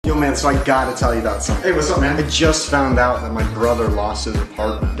man, so I gotta tell you about something. Hey, what's up, man? I just found out that my brother lost his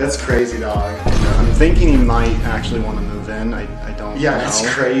apartment. That's crazy, dog. I'm thinking he might actually want to move in. I don't know. Yeah, that's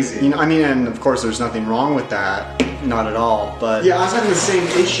crazy. You know, I mean, and of course there's nothing wrong with that. Not at all, but... Yeah, I was having the same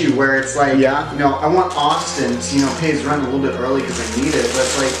issue where it's like, yeah? you know, I want Austin to, you know, pay his rent a little bit early because I need it, but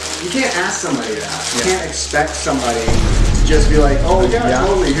it's like, you can't ask somebody that. You can't expect somebody to just be like, oh yeah,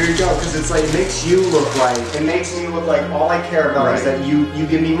 totally, here you go, because it's like, it makes you look like, it makes me look like all I care about is that you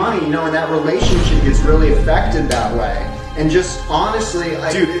give me money, you know, and that relationship gets really affected that way. And just honestly,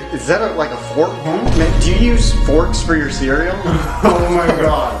 dude, is that like a fork? Man, do you use forks for your cereal? Oh my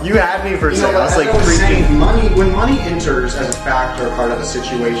god! You had me for a second. I was like freaking saying, money. When money enters as a factor, part of the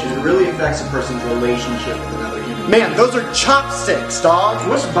situation, it really affects a person's relationship with another human. Man, those are chopsticks, dog.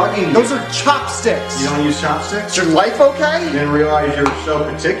 What's bugging you? Those are chopsticks. You don't use chopsticks? Is your life okay? I didn't realize you were so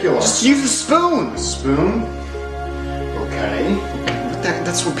particular. Just use a spoon. A spoon? Okay.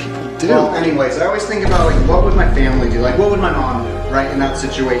 That's what people do. Well, anyways, I always think about like, what would my family do? Like, what would my mom do, right, in that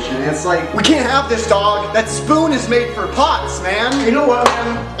situation? And it's like, we can't have this, dog. That spoon is made for pots, man. You know what,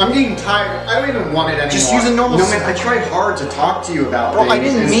 man? I'm getting tired. I don't even want it anymore. Just use a normal spoon. No, man, I tried hard to talk to you about Bro, things. I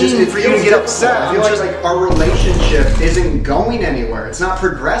didn't mean for you to get upset. I feel like our relationship isn't going anywhere. It's not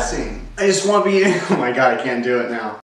progressing. I just want to be, oh my god, I can't do it now.